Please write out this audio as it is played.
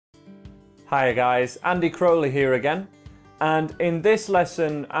Hi guys, Andy Crowley here again, and in this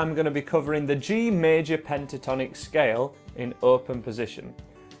lesson I'm going to be covering the G major pentatonic scale in open position.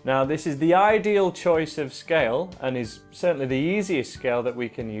 Now this is the ideal choice of scale and is certainly the easiest scale that we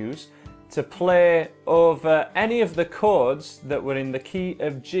can use to play over any of the chords that were in the key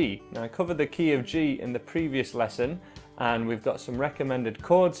of G. Now I covered the key of G in the previous lesson and we've got some recommended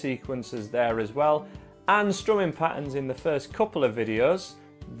chord sequences there as well and strumming patterns in the first couple of videos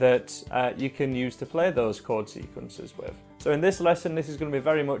that you can use to play those chord sequences with. So in this lesson, this is going to be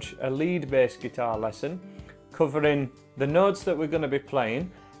very much a lead bass guitar lesson, covering the notes that we're going to be playing,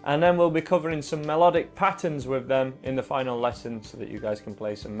 and then we'll be covering some melodic patterns with them in the final lesson so that you guys can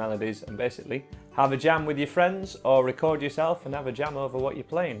play some melodies and basically have a jam with your friends or record yourself and have a jam over what you're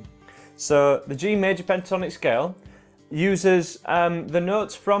playing. So the G major pentatonic scale uses the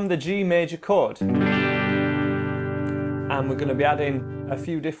notes from the G major chord, and we're going to be adding a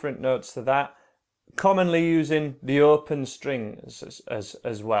few different notes to that, commonly using the open strings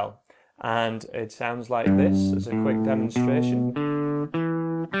as well. And it sounds like this as a quick demonstration.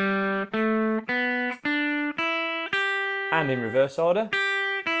 And in reverse order.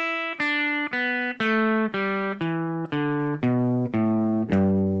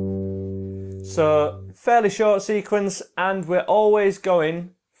 So fairly short sequence, and we're always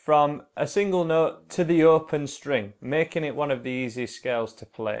going from a single note to the open string, making it one of the easiest scales to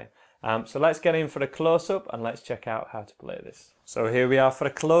play. So let's get in for a close-up and let's check out how to play this. So here we are for a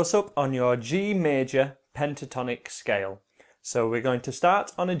close-up on your G major pentatonic scale. So we're going to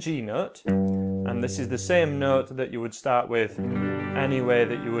start on a G note, and this is the same note that you would start with any way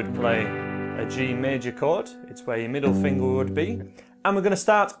that you would play a G major chord. It's where your middle finger would be. And we're going to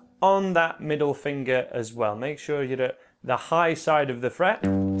start on that middle finger as well. Make sure you're at the high side of the fret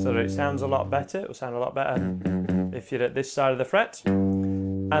so that it sounds a lot better. It will sound a lot better if you're at this side of the fret.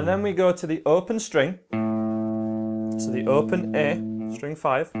 And then we go to the open string. So the open A, string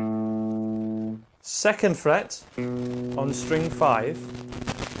 5. Second fret on string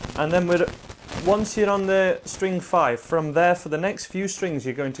 5. And then once you're on the string 5, from there for the next few strings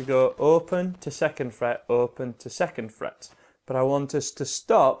you're going to go open to second fret, open to second fret. But I want us to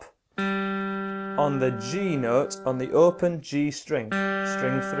stop on the G note on the open G string,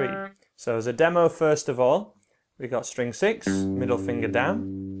 string 3. So as a demo, first of all, we got string 6, middle finger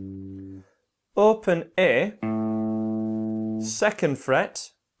down, open A, second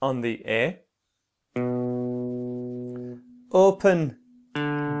fret on the A, open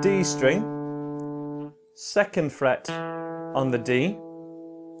D string, second fret on the D,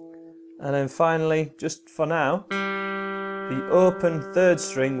 and then finally, just for now, the open third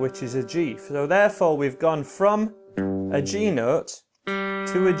string, which is a G. So therefore we've gone from a G note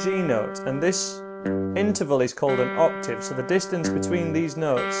to a G note, and this interval is called an octave. So the distance between these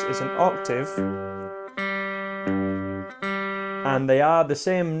notes is an octave, and they are the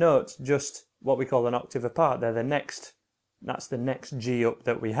same note, just what we call an octave apart. They're that's the next G up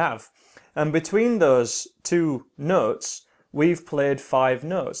that we have. And between those two notes, we've played 5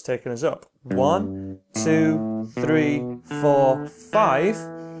 notes, taking us up. 1, 2, 3, 4, 5.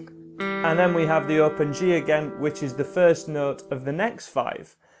 And then we have the open G again, which is the first note of the next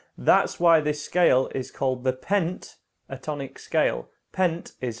 5. That's why this scale is called the Pentatonic Scale.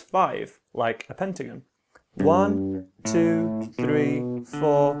 Pent is 5, like a pentagon. 1, 2, 3,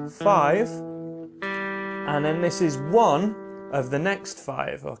 4, 5. And then this is 1 of the next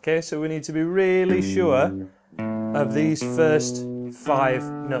 5, okay? So we need to be really sure of these first 5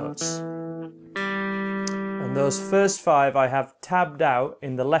 notes. And those first 5 I have tabbed out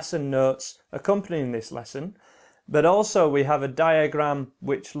in the lesson notes accompanying this lesson, but also we have a diagram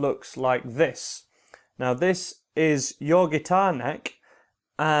which looks like this. Now this is your guitar neck,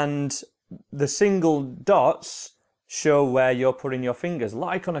 and the single dots show where you're putting your fingers,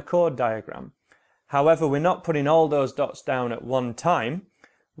 like on a chord diagram. However, we're not putting all those dots down at one time,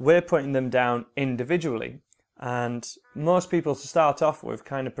 we're putting them down individually. And most people to start off with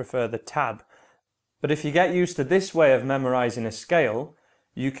kind of prefer the tab. But if you get used to this way of memorizing a scale,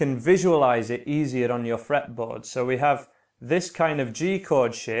 you can visualize it easier on your fretboard. So we have this kind of G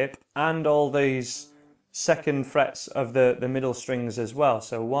chord shape and all these second frets of the middle strings as well.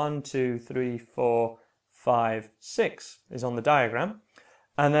 So 1, 2, 3, 4, 5, 6 is on the diagram.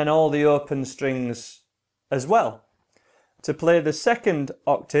 And then all the open strings as well. To play the second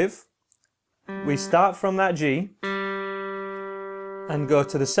octave, we start from that G and go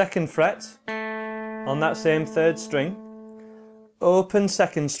to the second fret on that same third string, open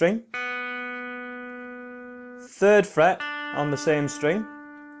second string, third fret on the same string,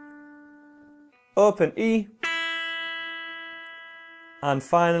 open E, And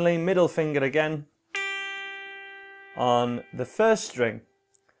finally, middle finger again on the first string.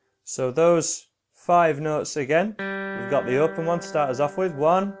 So those 5 notes again. We've got the open one to start us off with.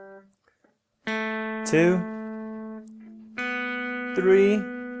 1, 2, 3,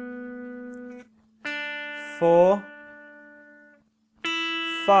 4,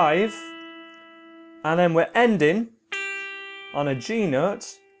 5, and then we're ending on a G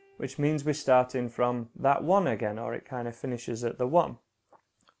note, which means we're starting from that 1 again, or it kind of finishes at the 1.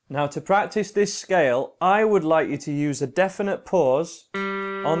 Now, to practice this scale, I would like you to use a definite pause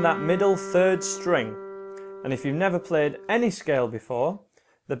on that middle 3rd string. And if you've never played any scale before,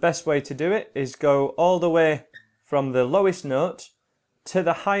 the best way to do it is go all the way from the lowest note to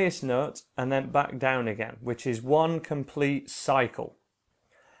the highest note and then back down again, which is one complete cycle.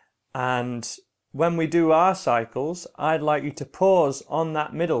 And when we do our cycles, I'd like you to pause on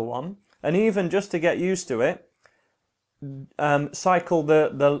that middle one, and even just to get used to it, cycle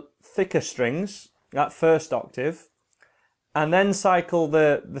the thicker strings, that first octave, and then cycle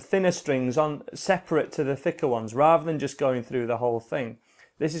the thinner strings on separate to the thicker ones, rather than just going through the whole thing.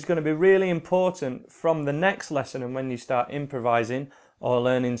 This is going to be really important from the next lesson and when you start improvising or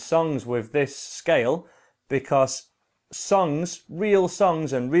learning songs with this scale, because songs, real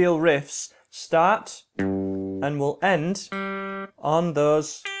songs and real riffs start and will end on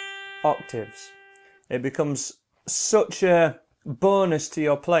those octaves. It becomes such a bonus to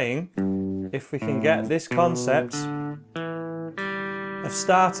your playing if we can get this concept of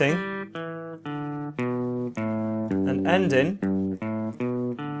starting and ending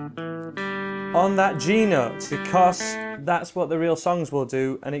on that G note, because that's what the real songs will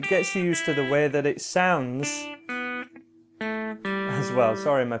do, and it gets you used to the way that it sounds as well.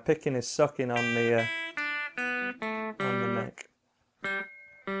 Sorry, my picking is sucking on the neck.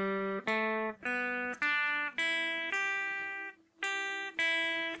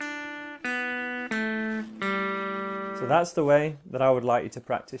 So that's the way that I would like you to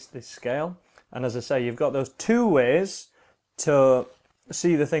practice this scale. And as I say, you've got those 2 ways to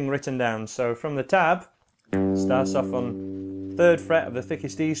see the thing written down. So from the tab, starts off on 3rd fret of the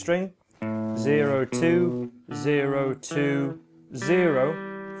thickest E string, 0, 2, 0, 2,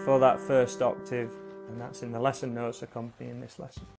 0 for that first octave, and that's in the lesson notes accompanying this lesson.